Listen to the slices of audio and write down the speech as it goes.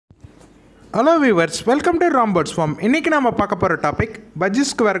Hello viewers, welcome to ராம்பர்ட்ஸ் form. இன்றைக்கி நம்ம பார்க்க போகிற டாபிக்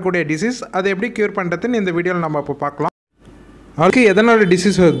பஜ்ஜீஸ்க்கு வரக்கூடிய டிசீஸ், அதை எப்படி க்யூர் பண்ணுறதுன்னு இந்த வீடியோவில் நம்ம இப்போ பார்க்கலாம். அவருக்கு எதனால்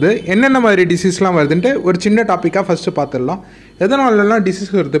டிசீஸ் வருது, என்னென்ன மாதிரி டிசீஸ்லாம் வருதுன்ட்டு ஒரு சின்ன டாப்பிக்காக ஃபஸ்ட்டு பார்த்துடலாம். எதனாலலாம்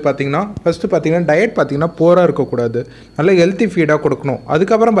டிசீஸ் வருது பார்த்தீங்கன்னா, ஃபஸ்ட்டு பார்த்தீங்கன்னா டயட் பார்த்தீங்கன்னா போராக இருக்கக்கூடாது, நல்ல ஹெல்த்தி ஃபீடாக கொடுக்கணும்.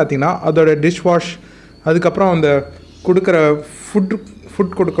 அதுக்கப்புறம் பார்த்தீங்கன்னா அதோட டிஷ் வாஷ், அதுக்கப்புறம் அந்த கொடுக்குற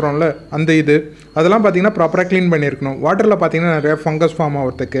ஃபுட் கொடுக்குறோம்ல அந்த அதெல்லாம் பார்த்திங்கன்னா ப்ராப்பராக க்ளீன் பண்ணியிருக்கணும். வாட்டரில் பார்த்திங்கன்னா நிறையா ஃபங்கஸ் ஃபார்ம்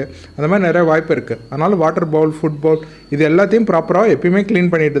ஆகிறதுக்கு அந்த மாதிரி நிறைய வாய்ப்பு இருக்குது. அதனால் வாட்டர் பவுல், ஃபுட் பவுல் இது எல்லாத்தையும் ப்ராப்பராக எப்பயுமே க்ளீன்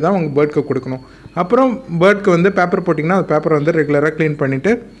பண்ணிவிட்டு தான் உங்கள் பேர்டுக்கு கொடுக்கணும். அப்புறம் பேர்டுக்கு வந்து பேப்பர் போட்டிங்கன்னா அந்த பேப்பரை வந்து ரெகுலராக க்ளீன்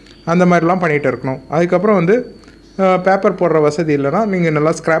பண்ணிவிட்டு அந்த மாதிரிலாம் பண்ணிகிட்டு இருக்கணும். அதுக்கப்புறம் வந்து பேப்பர் போடுற வசதி இல்லைனா நீங்கள்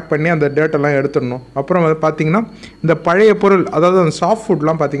நல்லா ஸ்க்ராப் பண்ணி அந்த டேட்டெல்லாம் எடுத்துடணும். அப்புறம் வந்து பார்த்திங்கன்னா இந்த பழைய பொருள், அதாவது அந்த சாஃப்ட்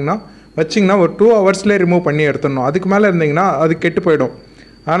ஃபுட்லாம் பார்த்திங்கன்னா வச்சிங்கன்னா ஒரு 2 ஹவர்ஸ்லேயே ரிமூவ் பண்ணி எடுத்துடணும். அதுக்கு மேலே இருந்திங்கன்னா அது கெட்டு போயிடும்.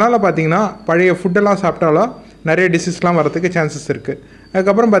 அதனால் பார்த்திங்கன்னா பழைய ஃபுட்டெல்லாம் சாப்பிட்டாலும் நிறைய டிசீஸ்லாம் வரதுக்கு சான்சஸ் இருக்குது.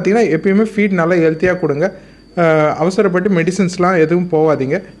 அதுக்கப்புறம் பார்த்திங்கன்னா எப்பயுமே ஃபீட் நல்லா ஹெல்த்தியாக கொடுங்க. அவசரப்பட்டு மெடிசன்ஸ்லாம் எதுவும்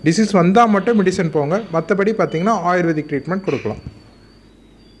போகாதீங்க. டிசீஸ் வந்தால் மட்டும் மெடிசன் போங்க, மற்றபடி பார்த்திங்கன்னா ஆயுர்வேதிக் ட்ரீட்மெண்ட் கொடுக்கலாம்.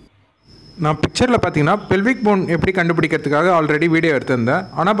 நான் பிக்சரில் பார்த்தீங்கன்னா பெல்விக் போன் எப்படி கண்டுபிடிக்கிறதுக்காக ஆல்ரெடி வீடியோ எடுத்திருந்தேன்.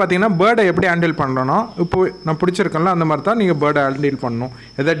 ஆனால் பார்த்தீங்கன்னா பேர்டை எப்படி ஹேண்டில் பண்ணணும்னா, இப்போ நான் பிடிச்சிருக்கேன்ல அந்த மாதிரி தான் நீங்கள் பேர்டை ஹேண்டில் பண்ணணும்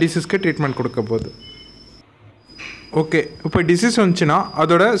எதாவது டிசீஸ்க்கு ட்ரீட்மெண்ட் கொடுக்க போது. ஓகே, இப்போ டிசீஸ் வந்துச்சுன்னா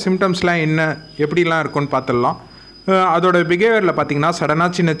அதோட சிம்டம்ஸ்லாம் என்ன, எப்படிலாம் இருக்கும்னு பார்த்துடலாம். அதோட பிஹேவியரில் பார்த்திங்கன்னா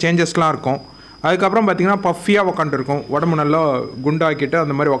சடனாக சின்ன சேஞ்சஸ்லாம் இருக்கும். அதுக்கப்புறம் பார்த்திங்கன்னா பஃபியாக உக்காண்டிருக்கும், உடம்பு நல்லா குண்டாக்கிட்டு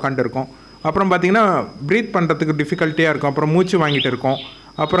அந்த மாதிரி உக்காண்டிருக்கும். அப்புறம் பார்த்திங்கன்னா ப்ரீத் பண்ணுறதுக்கு டிஃபிகல்ட்டியாக இருக்கும். அப்புறம் மூச்சு வாங்கிட்டு இருக்கும்.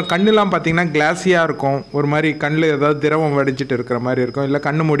 அப்புறம் கண்ணெலாம் பார்த்திங்கன்னா கிளாஸியாக இருக்கும், ஒரு மாதிரி கண்ணில் ஏதாவது திரவம் வடிஞ்சிட்டு இருக்கிற மாதிரி இருக்கும், இல்லை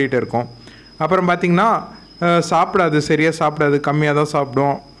கண்ணு மூடிட்டு இருக்கும். அப்புறம் பார்த்திங்கன்னா சாப்பிடாது, சரியாக சாப்பிடாது, கம்மியாக தான்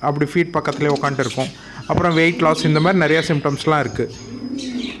சாப்பிடும், அப்படி ஃபீட் பக்கத்துலேயே உட்காந்துருக்கும். அப்புறம் வெயிட் லாஸ், இந்த மாதிரி நிறையா சிம்டம்ஸ்லாம் இருக்குது.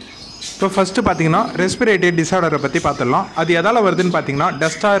 இப்போ ஃபஸ்ட்டு பார்த்திங்கன்னா ரெஸ்பிரேட்டரி டிஸார்டரை பற்றி பார்த்துடலாம். அது எதால் வருதுன்னு பார்த்திங்கன்னா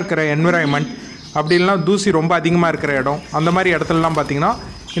டஸ்ட்டாக இருக்கிற என்விரான்மெண்ட், அப்படி இல்லைனா தூசி ரொம்ப அதிகமாக இருக்கிற இடம், அந்த மாதிரி இடத்துலலாம் பார்த்திங்கன்னா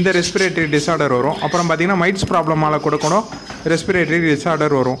இந்த ரெஸ்பிரேட்டரி டிஸார்டர் வரும். அப்புறம் பார்த்திங்கன்னா மைட்ஸ் ப்ராப்ளமால் கொடுக்கணும் ரெஸ்பிரேட்டரி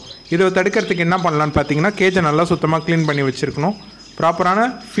டிஸார்டர் வரும். இதை தடுக்கிறதுக்கு என்ன பண்ணலான்னு பார்த்தீங்கன்னா கேஜை நல்லா சுத்தமாக க்ளீன் பண்ணி வச்சுருக்கணும். ப்ராப்பரான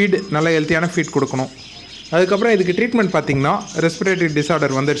ஃபீட், நல்ல ஹெல்த்தியான ஃபீட் கொடுக்கணும். அதுக்கப்புறம் இதுக்கு ட்ரீட்மெண்ட் பார்த்திங்கன்னா ரெஸ்பிரேட்டரி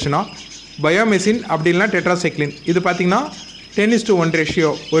டிஸார்டர் வந்துருச்சுன்னா பயோமெசின் அப்படி இல்லைனா டெட்ராசைக்ளின், இது பார்த்திங்கன்னா 10:1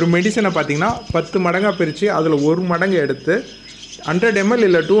 ரேஷியோ. ஒரு மெடிசனை பார்த்திங்கன்னா 10 மடங்காக பிரித்து அதில் 1 மடங்கு எடுத்து 100 ml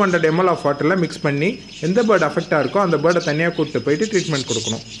இல்லை 200 ml ஆஃப் வாட்டரில் மிக்ஸ் பண்ணி எந்த பேர்டு அஃபெக்டாக இருக்கோ அந்த பேர்டை தனியாக கூப்பிட்டு போயிட்டு ட்ரீட்மெண்ட்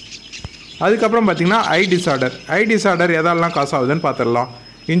கொடுக்கணும். அதுக்கப்புறம் பார்த்திங்கன்னா ஐ டிஸார்டர் எதாலெலாம் காசு ஆகுதுன்னு பார்த்துடலாம்.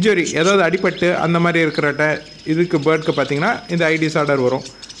 இன்ஜுரி, ஏதாவது அடிபட்டு அந்த மாதிரி இருக்கிற இதுக்கு பேர்டுக்கு பார்த்திங்கன்னா இந்த ஐ டிஸார்டர் வரும்.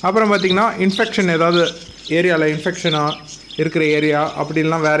 அப்புறம் பார்த்திங்கன்னா இன்ஃபெக்ஷன், ஏதாவது ஏரியாவில் இன்ஃபெக்ஷனாக இருக்கிற ஏரியா,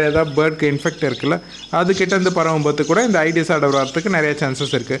 அப்படின்லாம் வேறு ஏதாவது பேர்டுக்கு இன்ஃபெக்ட் இருக்குல்ல, அதுக்கிட்டேருந்து பரவும்போது கூட இந்த ஐ டிஸார்டர் வரத்துக்கு நிறைய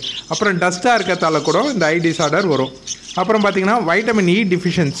சான்சஸ் இருக்குது. அப்புறம் டஸ்ட்டாக இருக்கிறதால கூட இந்த ஐ டிஸார்டர் வரும். அப்புறம் பார்த்திங்கன்னா வைட்டமின் இ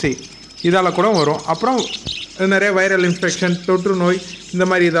டிஃபிஷியன்சி இதால் கூட வரும். அப்புறம் நிறைய வைரல் இன்ஃபெக்ஷன், தொற்று நோய், இந்த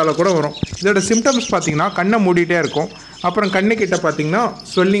மாதிரி இதால் கூட வரும். இதோட சிம்டம்ஸ் பார்த்திங்கன்னா கண்ணை மூடிட்டே இருக்கும். அப்புறம் கண்ணுக்கிட்ட பார்த்திங்கன்னா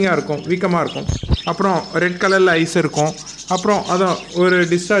ஸ்வெல்லிங்காக இருக்கும், வீக்கமாக இருக்கும். அப்புறம் ரெட் கலரில் ஐஸ் இருக்கும். அப்புறம் அதான் ஒரு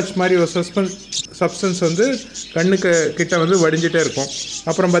டிஸ்சார்ஜ் மாதிரி ஒரு சப்ஸ்டன்ஸ் வந்து கண்ணுக்கு கிட்ட வந்து வடிஞ்சிட்டே இருக்கும்.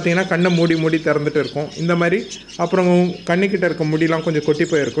 அப்புறம் பார்த்திங்கன்னா கண்ணை மூடி திறந்துட்டு இருக்கும் இந்த மாதிரி. அப்புறம் கண்ணுக்கிட்ட இருக்க முடியெலாம் கொஞ்சம் கொட்டி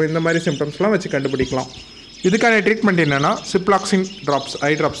போயிருக்கும். இந்த மாதிரி சிம்டம்ஸ்லாம் வச்சு கண்டுபிடிக்கலாம். இதுக்கான ட்ரீட்மெண்ட் என்னென்னா சிப்ளாக்சின் ட்ராப்ஸ்,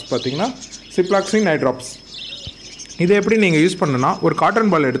 ஐ ட்ராப்ஸ் பார்த்திங்கன்னா சிப்ளாக்சின் ஐ ட்ராப்ஸ். இதை எப்படி நீங்கள் யூஸ் பண்ணுன்னா, ஒரு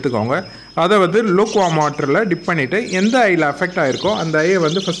காட்டன் பால் எடுத்துக்கோங்க. அதை வந்து லூக் வார்ம் வாட்டரில் டிப் பண்ணிவிட்டு எந்த ஐயில் அஃபெக்ட் ஆகிருக்கோ அந்த ஐயை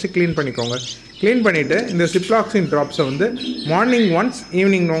வந்து ஃபஸ்ட்டு க்ளீன் பண்ணிக்கோங்க. க்ளீன் பண்ணிவிட்டு இந்த சிப்ளாக்சின் ட்ராப்ஸை வந்து மார்னிங் ஒன்ஸ்,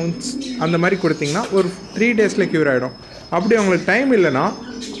 ஈவினிங் ஒன்ஸ் அந்த மாதிரி கொடுத்திங்கன்னா ஒரு 3 டேஸில் க்யூர் ஆகிடும். அப்படி உங்களுக்கு டைம் இல்லைன்னா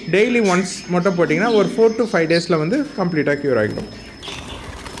டெய்லி ஒன்ஸ் மட்டும் போட்டிங்கன்னா ஒரு 4 to 5 டேஸில் வந்து கம்ப்ளீட்டாக க்யூர் ஆகிடும்.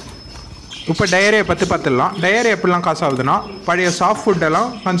 இப்போ டயரியா பற்றி பார்த்துடலாம். டயரியா எப்படிலாம் காசு ஆகுதுன்னா, பழைய சாஃப்ட்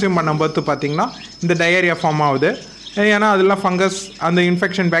ஃபுட்டெல்லாம் கன்சியூம் பண்ணும்போது பார்த்திங்கன்னா இந்த டயரியா ஃபார்ம் ஆகுது. ஏன்னா அதெல்லாம் ஃபங்கஸ், அந்த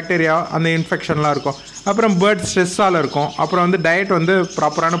இன்ஃபெக்ஷன், பாக்டீரியா, அந்த இன்ஃபெக்ஷன்லாம் இருக்கும். அப்புறம் பேர்ட் ஸ்ட்ரெஸ்ஸால் இருக்கும். அப்புறம் வந்து டயட் வந்து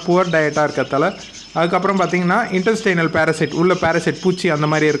ப்ராப்பரான புவர் டயட்டாக இருக்கிறதால. அதுக்கப்புறம் பார்த்திங்கன்னா இன்டெஸ்டைனல் பேரசைட், உள்ள பேரசைட் பூச்சி அந்த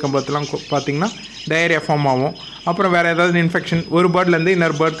மாதிரி இருக்கும்போதெல்லாம் பார்த்திங்கன்னா டயரியா ஃபார்ம் ஆகும். அப்புறம் வேறு ஏதாவது இன்ஃபெக்ஷன் ஒரு பேர்ட்லேருந்து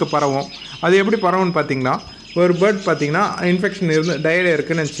இன்னொரு பேர்டுக்கு பரவும். அது எப்படி பரவும்னு பார்த்திங்கன்னா, ஒரு பேர்ட் பார்த்திங்கன்னா இன்ஃபெக்ஷன் இருந்து டயரியா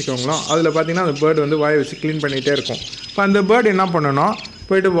இருக்குதுன்னு வச்சுக்கோங்களேன். அதில் பார்த்திங்கன்னா அந்த பேர்டு வந்து வாயை வச்சு க்ளீன் பண்ணிகிட்டே இருக்கும். இப்போ அந்த பேர்டு என்ன பண்ணணும்னா,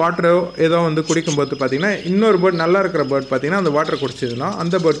 போய்ட்டு வாட்டரோ ஏதோ வந்து குடிக்கும்போது பார்த்திங்கன்னா இன்னொரு பேர்ட், நல்லா இருக்கிற பேர்ட் பார்த்திங்கன்னா அந்த வாட்டர் குடிச்சதுன்னா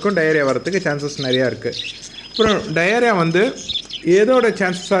அந்த பேர்டுக்கும் டயரியா வரத்துக்கு சான்சஸ் நிறையா இருக்குது. அப்புறம் டயரியா வந்து ஏதோட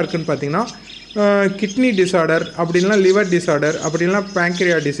சான்சஸாக இருக்குதுன்னு பார்த்திங்கன்னா கிட்னி டிஸார்டர், அப்படின்னா லிவர் டிஸார்டர், அப்படின்னா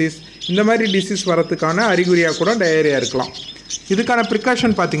பேங்க்ரியா டிசீஸ், இந்த மாதிரி டிசீஸ் வரத்துக்கான அறிகுறியாக கூட டயரியா இருக்கலாம். இதுக்கான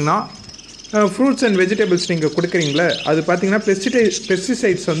ப்ரிகாஷன் பார்த்திங்கன்னா ஃப்ரூட்ஸ் அண்ட் வெஜிடபிள்ஸ் நீங்கள் கொடுக்குறீங்களே அது பார்த்திங்கன்னா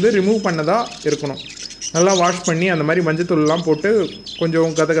பெஸ்டிசைட்ஸ் வந்து ரிமூவ் பண்ணதாக இருக்கணும். நல்லா வாஷ் பண்ணி அந்த மாதிரி மஞ்சத்தூள்லாம் போட்டு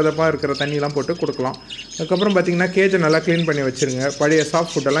கொஞ்சம் கதகதப்பாக இருக்கிற தண்ணியெலாம் போட்டு கொடுக்கலாம். அதுக்கப்புறம் பார்த்திங்கன்னா கேஜை நல்லா க்ளீன் பண்ணி வச்சுருங்க. பழைய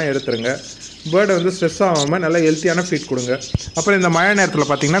சாஃப்ட் ஃபுட்டெல்லாம் எடுத்துருங்க. பேர்டை வந்து ஸ்ட்ரெஸ் ஆகாமல் நல்லா ஹெல்த்தியான ஃபீட் கொடுங்க. அப்புறம் இந்த மழை நேரத்தில்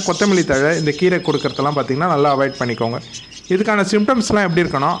பார்த்திங்கன்னா கொத்தமல்லி தழை இந்த கீரை கொடுக்குறதெல்லாம் பார்த்திங்கன்னா நல்லா அவாய்ட் பண்ணிக்கோங்க. இதுக்கான சிம்டம்ஸ்லாம் எப்படி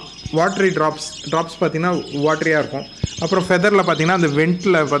இருக்குன்னா வாட்டரி ட்ராப்ஸ் பார்த்திங்கன்னா வாட்டரியாக இருக்கும். அப்புறம் ஃபெதரில் பார்த்திங்கன்னா அந்த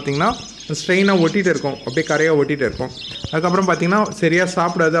வெண்ட்டில் பார்த்திங்கன்னா ஸ்ட்ரெயினாக ஒட்டிகிட்டு இருக்கும், அப்படியே கரையாக ஒட்டிகிட்டு இருக்கும். அதுக்கப்புறம் பார்த்திங்கன்னா சரியாக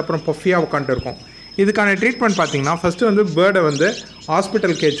சாப்பிடாது, அப்புறம் பஃபியாக உட்காந்துட்டு இருக்கும். இதுக்கான ட்ரீட்மெண்ட் பார்த்திங்கன்னா ஃபஸ்ட்டு வந்து பேர்டை வந்து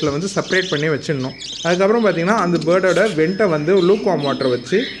ஹாஸ்பிட்டல் கேஜில் வந்து செப்பரேட் பண்ணி வச்சிடணும். அதுக்கப்புறம் பார்த்திங்கன்னா அந்த பேர்டோட வெண்ட்டை வந்து லூக் வார்ம் வாட்டர்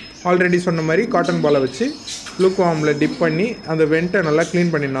வச்சு ஆல்ரெடி சொன்ன மாதிரி காட்டன் பாலை வச்சு லூக் வார்மில் டிப் பண்ணி அந்த வெண்ட்டை நல்லா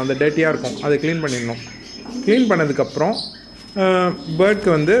க்ளீன் பண்ணிடணும். அந்த டர்ட்டியாக இருக்கும் அதை க்ளீன் பண்ணிடணும். க்ளீன் பண்ணதுக்கப்புறம் பேர்டுக்கு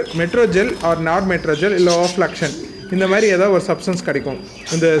வந்து மெட்ரோஜெல் ஆர் நாட் மெட்ரோஜெல் இல்லை ஆஃப்ளாக்ஷன் இந்த மாதிரி ஏதாவது ஒரு சப்ஸ்டன்ஸ் கிடைக்கும்,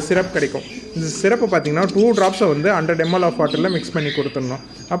 இந்த சிரப் கிடைக்கும். இந்த சிரப்பை பார்த்தீங்கன்னா 2 drops வந்து 100 ml ஆஃப் வாட்டரில் மிக்ஸ் பண்ணி கொடுத்துடணும்.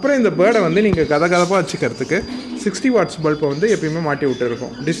 அப்புறம் இந்த பேர்டை வந்து நீங்கள் கதகதப்பாக வச்சுக்கிறதுக்கு 60 watts பல்பை வந்து எப்பயுமே மாட்டி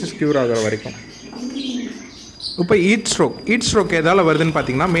விட்டுருக்கும் டிசீஸ் க்யூர் ஆகிற வரைக்கும். இப்போ ஹீட் ஸ்ட்ரோக் எதால் வருதுன்னு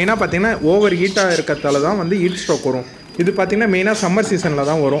பார்த்தீங்கன்னா மெயினாக பார்த்தீங்கன்னா ஓவர் ஹீட்டாக இருக்கிறதால தான் வந்து ஹீட் ஸ்ட்ரோக் வரும். இது பார்த்திங்கன்னா மெயினாக சம்மர் சீசனில்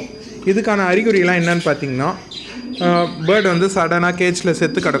தான் வரும். இதுக்கான அறிகுறிலாம் என்னென்னு பார்த்தீங்கன்னா பேர்டு வந்து சடனாக கேஜில்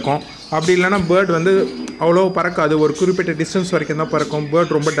செத்து கிடக்கும். அப்படி இல்லைனா பேர்டு வந்து அவ்வளோ பறக்காது, ஒரு குறிப்பிட்ட டிஸ்டன்ஸ் வரைக்கும் தான் பறக்கும்.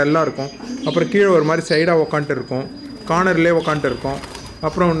 பேர்டு ரொம்ப டல்லாக இருக்கும். அப்புறம் கீழே ஒரு மாதிரி சைடாக உக்காண்ட்டு இருக்கும், கார்னர்லேயே உக்காண்ட்டு இருக்கும்.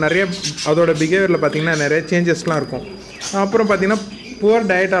 அப்புறம் நிறைய அதோட பிஹேவியரில் பார்த்திங்கன்னா நிறைய சேஞ்சஸ்லாம் இருக்கும். அப்புறம் பார்த்திங்கன்னா புவர்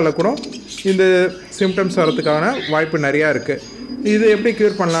டயட்டால் கூட இந்த சிம்டம்ஸ் வரதுக்கான வாய்ப்பு நிறையா இருக்குது. இது எப்படி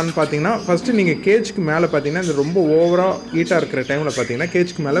க்யூர் பண்ணலான்னு பார்த்தீங்கன்னா ஃபஸ்ட்டு நீங்கள் கேஜுக்கு மேலே பார்த்தீங்கன்னா இந்த ரொம்ப ஓவராக ஹீட்டாக இருக்கிற டைமில் பார்த்தீங்கன்னா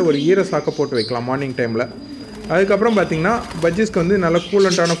கேஜுக்கு மேலே ஒரு ஈர சாக்கை போட்டு வைக்கலாம் மார்னிங் டைமில். அதுக்கப்புறம் பார்த்திங்கன்னா பஜ்ஜீஸ்க்கு வந்து நல்ல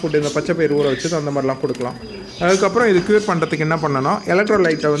கூலண்ட்டான ஃபுட்டு இந்த பச்சை பயிர் ஊற வச்சு அந்த மாதிரிலாம் கொடுக்கலாம். அதுக்கப்புறம் இது க்யூர் பண்ணுறதுக்கு என்ன பண்ணணும்,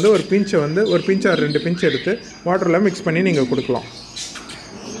 எலக்ட்ரோலைட்டை வந்து ஒரு பிஞ்ச் ஆர் 2 பிஞ்ச் எடுத்து வாட்டரில் மிக்ஸ் பண்ணி நீங்கள் கொடுக்கலாம்.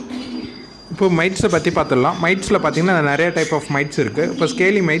 இப்போ மைட்ஸை பற்றி பார்த்துடலாம். மைட்ஸில் பார்த்திங்கன்னா நிறைய டைப் ஆஃப் மைட்ஸ் இருக்குது. இப்போ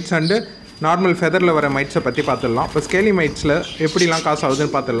ஸ்கேலி மைட்ஸ் அண்டு நார்மல் ஃபெதரில் வர மைட்ஸை பற்றி பார்த்துடலாம். இப்போ ஸ்கேலி மைட்ஸில் எப்படிலாம் காசு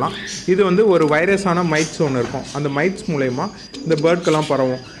ஆகுதுன்னு பார்த்துடலாம். இது வந்து ஒரு வைரஸான மைட்ஸ் ஒன்று இருக்கும். அந்த மைட்ஸ் மூலயமா இந்த பேர்டுக்கெல்லாம்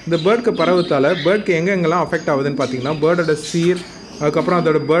பரவும். இந்த பேர்டுக்கு பரவத்தால் பேர்டுக்கு எங்கெங்கெல்லாம் அஃபெக்ட் ஆகுதுன்னு பார்த்தீங்கன்னா பேர்டோட சீர், அதுக்கப்புறம்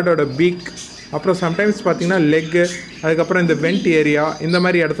அதோட பேர்டோட பீக், அப்புறம் சம்டைம்ஸ் பார்த்திங்கன்னா லெக்கு, அதுக்கப்புறம் இந்த வெண்ட் ஏரியா, இந்த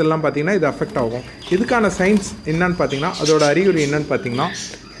மாதிரி இடத்துலலாம் பார்த்திங்கன்னா இது அஃபெக்ட் ஆகும். இதுக்கான சைன்ஸ் என்னன்னு பார்த்திங்கன்னா அதோட அறிகுறி என்னன்னு பார்த்திங்கன்னா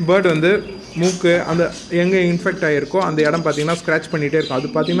பேர்டு வந்து மூக்கு அந்த எங்கே இன்ஃபெக்ட் ஆகிருக்கோ அந்த இடம் பார்த்திங்கன்னா ஸ்க்ராட்ச் பண்ணிகிட்டே இருக்கும். அது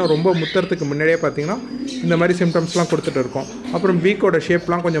பார்த்திங்கன்னா ரொம்ப முத்துறதுக்கு முன்னாடியே பார்த்திங்கன்னா இந்த மாதிரி சிம்டம்ஸ்லாம் கொடுத்துட்டு இருக்கும். அப்புறம் பீக்கோட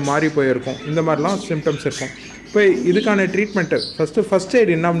ஷேப்லாம் கொஞ்சம் மாறி போயிருக்கும். இந்த மாதிரிலாம் சிம்டம்ஸ் இருக்கும். இப்போ இதுக்கான ட்ரீட்மெண்ட்டு ஃபஸ்ட்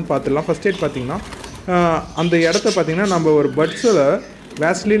எய்ட் என்னன்னு பார்த்துடலாம். ஃபஸ்ட் எய்ட் பார்த்திங்கன்னா அந்த இடத்த பார்த்திங்கன்னா நம்ம ஒரு பட்ஸில்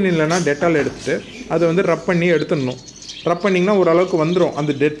வேஸ்லின் இல்லைனா டெட்டால் எடுத்துகிட்டு அதை வந்து ரப் பண்ணி எடுத்துடணும். ரப் பண்ணிங்கன்னா ஓரளவுக்கு வந்துடும்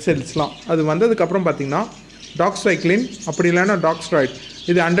அந்த டெட் செல்ஸ்லாம். அது வந்ததுக்கப்புறம் பார்த்திங்கன்னா டாக்ஸைக்ளின் அப்படி இல்லைன்னா டாக்ஸ்ட்ராய்ட்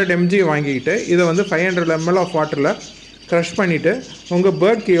இது 100 mg வாங்கிக்கிட்டு இதை வந்து 500 ml ஆஃப் வாட்டரில் க்ரஷ் பண்ணிவிட்டு உங்கள்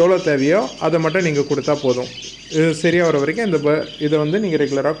பேர்டுக்கு எவ்வளோ தேவையோ அதை மட்டும் நீங்கள் கொடுத்தா போதும். இது சரியாக வர வரைக்கும் இதை வந்து நீங்கள்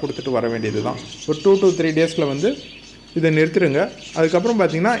ரெகுலராக கொடுத்துட்டு வர வேண்டியது தான். ஒரு 2 to 3 days வந்து இதை நிறுத்திடுங்க. அதுக்கப்புறம்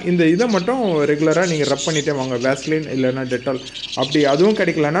பார்த்திங்கன்னா இந்த இதை மட்டும் ரெகுலராக நீங்கள் ரப் பண்ணிகிட்டே வாங்க, வேஸ்லின் இல்லைன்னா டெட்டால். அப்படி அதுவும்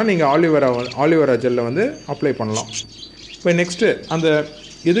கிடைக்கலன்னா நீங்கள் ஆலிவேரா ஜெல்லை வந்து அப்ளை பண்ணலாம். இப்போ நெக்ஸ்ட்டு அந்த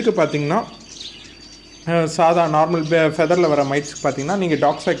இதுக்கு பார்த்திங்கன்னா சாதா நார்மல் ஃபெதரில் வர மைட்ஸ்க்கு பார்த்திங்கன்னா நீங்கள்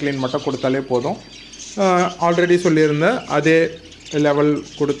டாக்ஸைக்ளின் மட்டும் கொடுத்தாலே போதும். ஆல்ரெடி சொல்லியிருந்த அதே லெவல்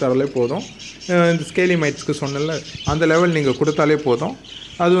கொடுத்தாலே போதும். இந்த ஸ்கேலி மைட்ஸ்க்கு சொன்னல அந்த லெவல் நீங்கள் கொடுத்தாலே போதும்.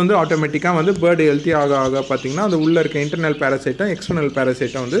 அது வந்து ஆட்டோமேட்டிக்காக வந்து பேர்டு ஹெல்த்தி ஆக பார்த்திங்கன்னா அது உள்ளே இருக்க இன்டர்னல் பேரசைட்டும் எக்ஸ்டர்னல்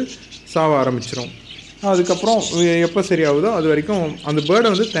பேரசைட்டும் வந்து சாவ ஆரம்பிச்சிடும். அதுக்கப்புறம் எப்போ சரியாகுதோ அது வரைக்கும் அந்த பேர்டை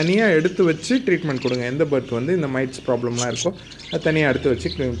வந்து தனியாக எடுத்து வச்சு ட்ரீட்மெண்ட் கொடுங்க. எந்த பேர்டுக்கு வந்து இந்த மைட்ஸ் ப்ராப்ளம்லாம் இருக்கோ அது தனியாக எடுத்து வச்சு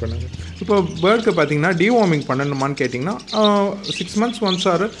க்ளீன் பண்ணுங்கள். இப்போ பேர்டுக்கு பார்த்திங்கன்னா டிவார்மிங் பண்ணணுமான்னு கேட்டிங்கன்னா 6 months once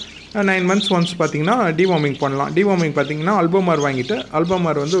R 9 months once பார்த்திங்கன்னா டிவார்மிங் பண்ணலாம். டிவார்மிங் பார்த்திங்கன்னா அல்போமார் வாங்கிட்டு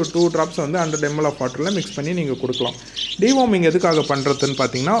அல்போமார் வந்து ஒரு 2 drops வந்து 100 ml ஆஃப் வாட்டரில் மிக்ஸ் பண்ணி நீங்கள் கொடுக்கலாம். டிவார்மிங் எதுக்காக பண்ணுறதுன்னு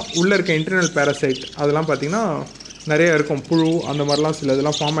பார்த்திங்கன்னா உள்ளே இருக்க இன்டர்னல் பேரசைட் அதெல்லாம் பார்த்திங்கன்னா நிறைய இருக்கும். புழு அந்த மாதிரிலாம் சில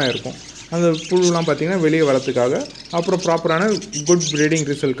இதெல்லாம் ஃபார்ம் ஆகிருக்கும். அந்த புழுலாம் பார்த்திங்கன்னா வெளியே வரத்துக்காக அப்புறம் ப்ராப்பரான குட் ப்ரீடிங்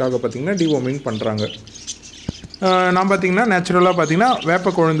ரிசல்ட்காக பார்த்திங்கன்னா டிவார்மிங் பண்ணுறாங்க. நான் பார்த்திங்கன்னா நேச்சுரலாக பார்த்திங்கன்னா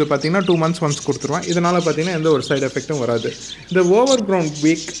வேப்ப கொழுந்து பார்த்திங்கன்னா 2 months ஒன்ஸ் கொடுத்துருவேன். இதனால் பார்த்திங்கன்னா எந்த ஒரு சைடு எஃபெக்ட்டும் வராது. இந்த ஓவர் க்ரௌன்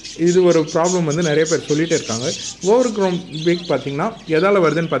பீக் இது ஒரு ப்ராப்ளம் வந்து நிறைய பேர் சொல்லிகிட்டே இருக்காங்க. ஓவர் க்ரௌன் பீக் பார்த்திங்கன்னா எதால்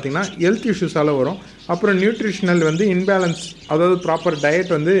வருதுன்னு பார்த்திங்கன்னா ஹெல்த் இஷ்யூஸால் வரும். அப்புறம் நியூட்ரிஷனல் வந்து இன்பேலன்ஸ், அதாவது ப்ராப்பர்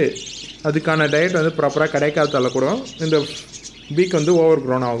டயட் வந்து அதுக்கான டயட் வந்து ப்ராப்பராக கிடைக்காததால் கூட இந்த பீக் வந்து ஓவர்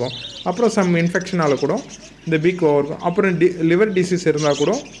க்ரோன் ஆகும். அப்புறம் சம் இன்ஃபெக்ஷனால் கூட இந்த பீக் அப்புறம் லிவர் டிசீஸ் இருந்தால்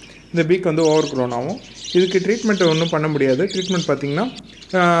கூட இந்த பீக் வந்து ஓவர் க்ரோன் ஆகும். இதுக்கு ட்ரீட்மெண்ட்டை ஒன்றும் பண்ண முடியாது. ட்ரீட்மெண்ட் பார்த்திங்கன்னா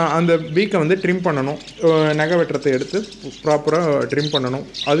அந்த பீக்கை வந்து ட்ரிம் பண்ணணும். நகை வெட்டுறதை எடுத்து ப்ராப்பராக ட்ரிம் பண்ணணும்.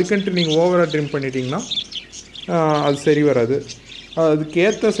 அதுக்குன்ட்டு நீங்கள் ஓவராக ட்ரிம் பண்ணிட்டீங்கன்னா அது சரி வராது.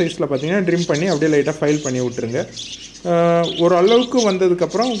 அதுக்கேற்ற சைஸில் பார்த்தீங்கன்னா ட்ரிம் பண்ணி அப்படியே லைட்டாக ஃபைல் பண்ணி விட்டுருங்க. ஒரு அளவுக்கு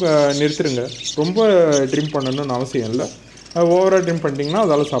வந்ததுக்கப்புறம் நிறுத்துருங்க. ரொம்ப ட்ரிம் பண்ணணும்னு அவசியம் இல்லை. ஓவராக ட்ரிம் பண்ணிட்டீங்கன்னா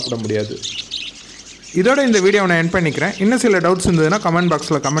அதால் சாப்பிட முடியாது. இதோட இந்த வீடியோவை நான் எண்ட் பண்ணிக்கிறேன். இன்னும் சில டவுட்ஸ் இருந்ததுன்னா கமெண்ட்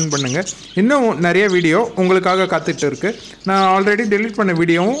பாக்ஸில் கமெண்ட் பண்ணுங்கள். இன்னும் நிறைய வீடியோ உங்களுக்காக காத்துட்டு இருக்குது. நான் ஆல்ரெடி டெலிட் பண்ண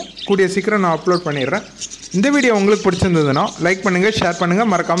வீடியோவும் கூடிய சீக்கிரம் நான் அப்லோட் பண்ணிடுறேன். இந்த வீடியோ உங்களுக்கு பிடிச்சிருந்ததுன்னா லைக் பண்ணுங்கள், ஷேர் பண்ணுங்கள்,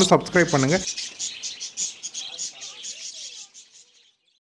 மறக்காமல் சப்ஸ்கிரைப் பண்ணுங்கள்.